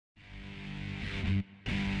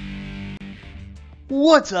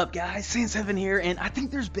What's up guys, San7 here, and I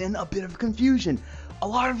think there's been a bit of confusion. A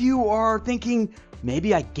lot of you are thinking,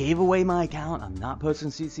 maybe I gave away my account, I'm not posting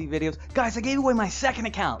CC videos. Guys, I gave away my second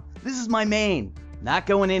account. This is my main, not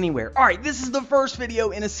going anywhere. Alright, this is the first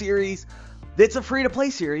video in a series that's a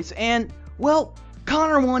free-to-play series, and, well,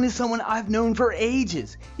 Connor1 is someone I've known for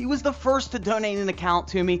ages. He was the first to donate an account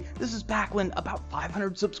to me. This is back when about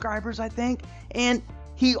 500 subscribers, I think, and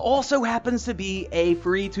he also happens to be a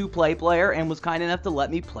free-to-play player and was kind enough to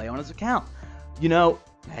let me play on his account. You know,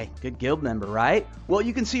 hey, good guild member, right? Well,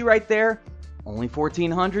 you can see right there, only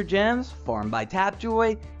 1,400 gems, farmed by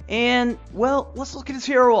Tapjoy, and, well, let's look at his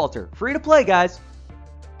hero altar. Free-to-play, guys.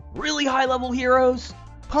 Really high-level heroes.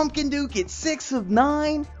 Pumpkin Duke at 6 of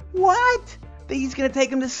 9. What? Think he's going to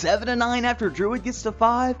take him to 7 of 9 after Druid gets to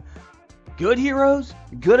 5? Good heroes,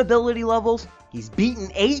 good ability levels. He's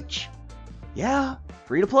beaten H. Yeah,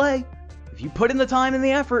 free to play. If you put in the time and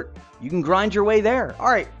the effort, you can grind your way there.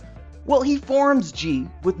 Alright, well, he farms G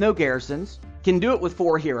with no garrisons, can do it with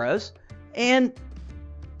 4 heroes, and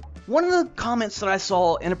one of the comments that I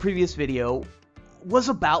saw in a previous video was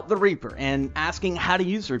about the Reaper and asking how to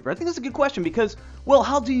use the Reaper. I think that's a good question because, well,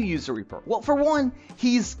 how do you use the Reaper? Well, for one,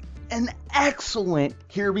 he's an excellent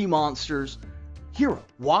Here Be Monsters hero.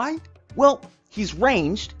 Why? Well, he's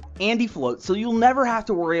ranged and he floats, so you'll never have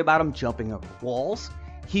to worry about him jumping over walls.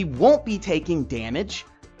 He won't be taking damage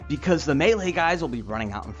because the melee guys will be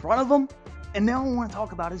running out in front of him. And now I want to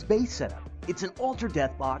talk about his base setup. It's an altar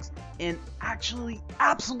death box, and actually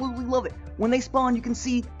absolutely love it. When they spawn, you can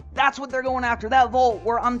see that's what they're going after, that vault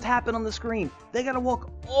where I'm tapping on the screen. They gotta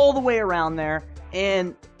walk all the way around there,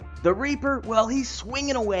 and the Reaper, well, he's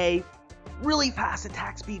swinging away, really fast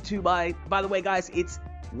attack speed too. By the way, guys, it's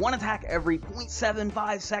one attack every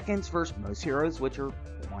 0.75 seconds versus most heroes, which are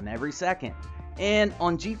one every second. And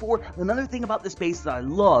on G4, another thing about this base that I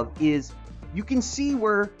love is you can see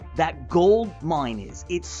where that gold mine is.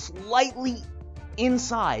 It's slightly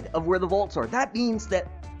inside of where the vaults are. That means that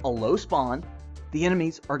a low spawn, the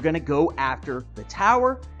enemies are going to go after the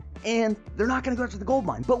tower, and they're not going to go after the gold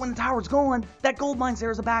mine. But when the tower's gone, that gold mine's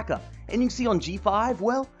there as a backup. And you can see on G5,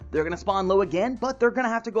 well, they're going to spawn low again, but they're going to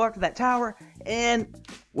have to go after that tower. And,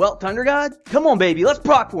 well, Thunder God, come on, baby. Let's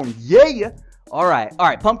proc for him. Yeah. All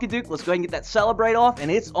right, Pumpkin Duke, let's go ahead and get that Celebrate off. And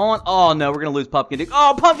it's on. Oh, no, we're going to lose Pumpkin Duke.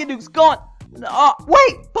 Oh, Pumpkin Duke's gone. Oh,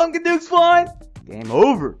 wait, Pumpkin Duke's flying. Game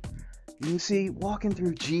over. You can see, walking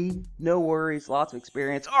through G, no worries, lots of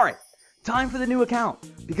experience. All right, time for the new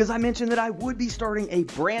account. Because I mentioned that I would be starting a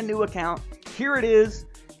brand new account. Here it is.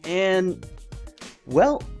 And,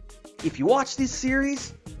 well, if you watch this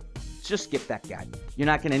series, just skip that guide. You're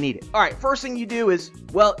not going to need it. All right, first thing you do is,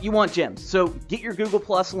 well, you want gems. So get your Google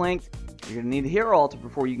Plus linked. You're going to need a hero altar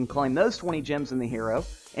before you can claim those 20 gems in the hero.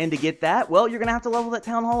 And to get that, well, you're going to have to level that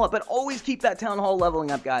town hall up. But always keep that town hall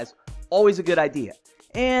leveling up, guys. Always a good idea.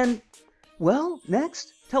 And, well,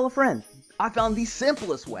 next, tell a friend. I found the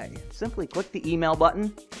simplest way. Simply click the email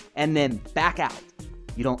button and then back out.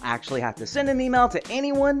 You don't actually have to send an email to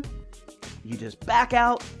anyone. You just back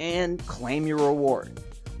out and claim your reward.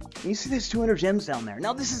 You see there's 200 gems down there.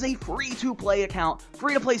 Now, this is a free-to-play account,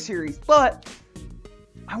 free-to-play series, but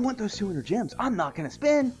I want those 200 gems. I'm not going to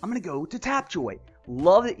spend. I'm going to go to Tapjoy.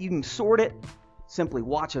 Love it. You can sort it. Simply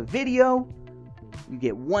watch a video. You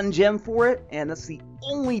get 1 gem for it, and that's the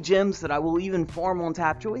only gems that I will even farm on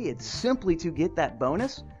Tapjoy. It's simply to get that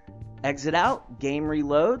bonus. Exit out, game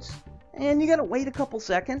reloads, and you got to wait a couple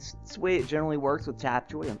seconds. That's the way it generally works with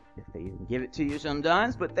Tapjoy, if they even give it to you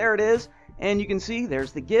sometimes, but there it is. And you can see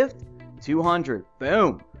there's the gift, 200.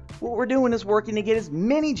 Boom. What we're doing is working to get as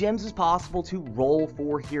many gems as possible to roll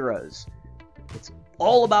for heroes. It's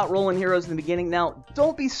all about rolling heroes in the beginning. Now,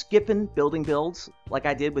 don't be skipping building builds like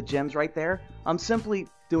I did with gems right there. I'm simply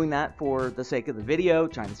doing that for the sake of the video,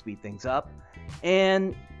 trying to speed things up.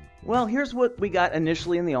 And, well, here's what we got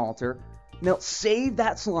initially in the altar. Now, save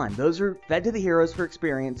that slime. Those are fed to the heroes for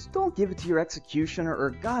experience. Don't give it to your executioner or,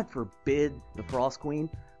 God forbid, the Frost Queen.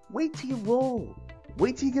 Wait till you roll.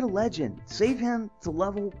 Wait till you get a legend. Save him to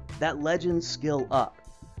level that legend skill up.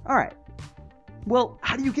 Alright. Well,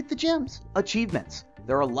 how do you get the gems? Achievements.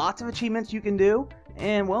 There are lots of achievements you can do.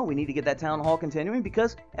 And, well, we need to get that Town Hall continuing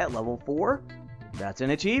because at level 4, that's an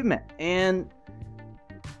achievement. And,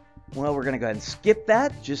 well, we're going to go ahead and skip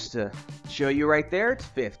that just to show you right there. It's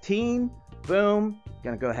 15. Boom.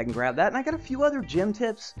 Going to go ahead and grab that. And I got a few other gem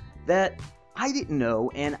tips that I didn't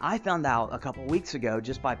know, and I found out a couple weeks ago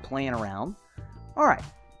just by playing around. Alright,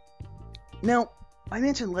 now, I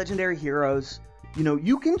mentioned legendary heroes. You know,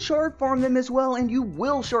 you can shard farm them as well, and you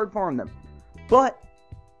will shard farm them. But,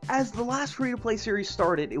 as the last free-to-play series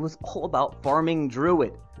started, it was all about farming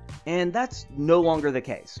Druid. And that's no longer the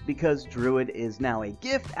case, because Druid is now a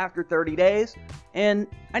gift after 30 days. And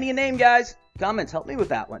I need a name, guys. Comments, help me with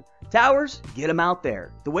that one. Towers, get them out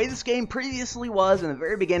there. The way this game previously was in the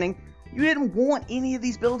very beginning, you didn't want any of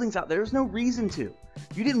these buildings out there. There's no reason to.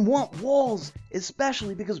 You didn't want walls,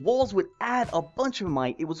 especially because walls would add a bunch of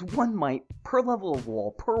might. It was 1 might per level of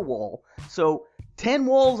wall, per wall. So 10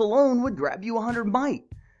 walls alone would grab you 100 might.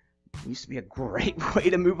 It used to be a great way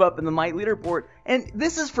to move up in the might leaderboard. And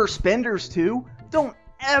this is for spenders too. Don't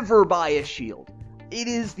ever buy a shield. It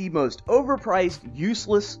is the most overpriced,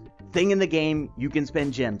 useless thing in the game you can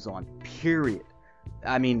spend gems on. Period.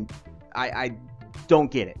 I mean, I don't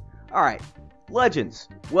get it. Alright, legends.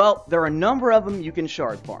 Well, there are a number of them you can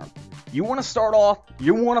shard farm. You want to start off,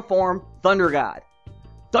 you want to farm Thunder God.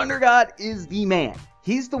 Thunder God is the man.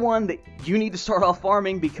 He's the one that you need to start off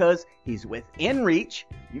farming because he's within reach.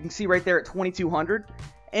 You can see right there at 2200.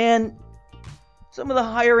 And some of the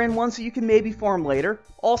higher end ones that you can maybe farm later.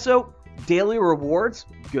 Also, daily rewards,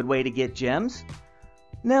 good way to get gems.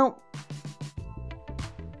 Now,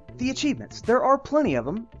 the achievements, there are plenty of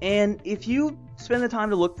them, and if you spend the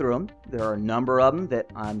time to look through them, there are a number of them that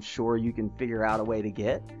I'm sure you can figure out a way to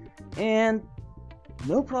get, and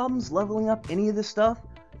no problems leveling up any of this stuff,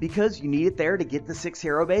 because you need it there to get the 6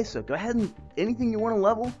 hero base, so go ahead and anything you want to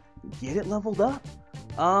level, get it leveled up.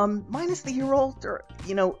 Minus the hero altar,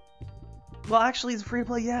 you know, well actually it's free to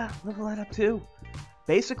play, yeah, level that up too.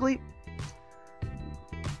 Basically,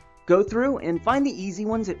 go through and find the easy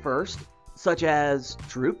ones at first, such as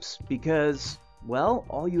troops, because, well,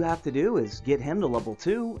 all you have to do is get him to level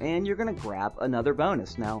 2, and you're going to grab another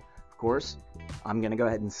bonus. Now, of course, I'm going to go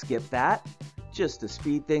ahead and skip that, just to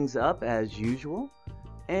speed things up as usual.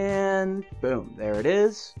 And boom, there it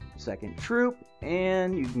is, second troop,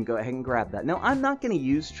 and you can go ahead and grab that. Now, I'm not going to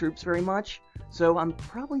use troops very much, so I'm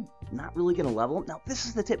probably not really going to level them. Now, this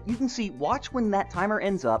is the tip. You can see, watch when that timer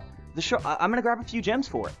ends up, I'm going to grab a few gems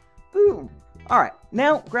for it. Boom. Alright,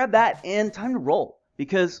 now grab that and time to roll,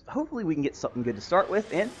 because hopefully we can get something good to start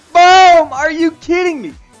with, and BOOM! Are you kidding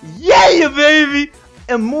me? Yeah, baby!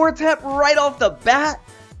 Immortep right off the bat?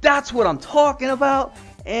 That's what I'm talking about,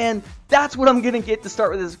 and that's what I'm gonna get to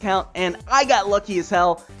start with this account, and I got lucky as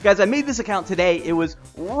hell. Guys, I made this account today. It was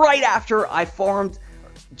right after I farmed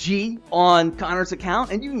G on Connor's account,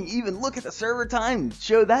 and you can even look at the server time and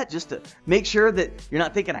show that just to make sure that you're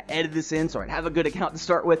not thinking I edited this in so I'd have a good account to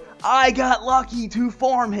start with. I got lucky to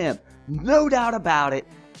farm him, no doubt about it.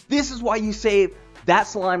 This is why you save that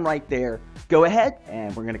slime right there. Go ahead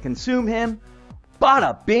and we're gonna consume him.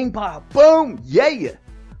 Bada bing, bada boom, yeah!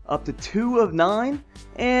 Up to 2 of 9,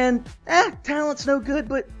 and talent's no good,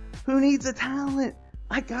 but who needs a talent?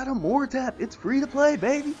 I got a Immortep. It's free to play,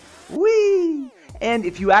 baby. Whee! And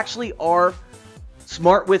if you actually are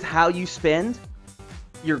smart with how you spend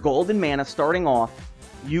your gold and mana starting off,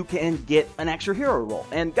 you can get an extra hero roll.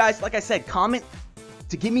 And guys, like I said, comment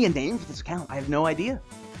to give me a name for this account. I have no idea.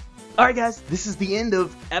 Alright guys, this is the end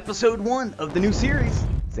of episode 1 of the new series.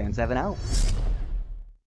 San7 out.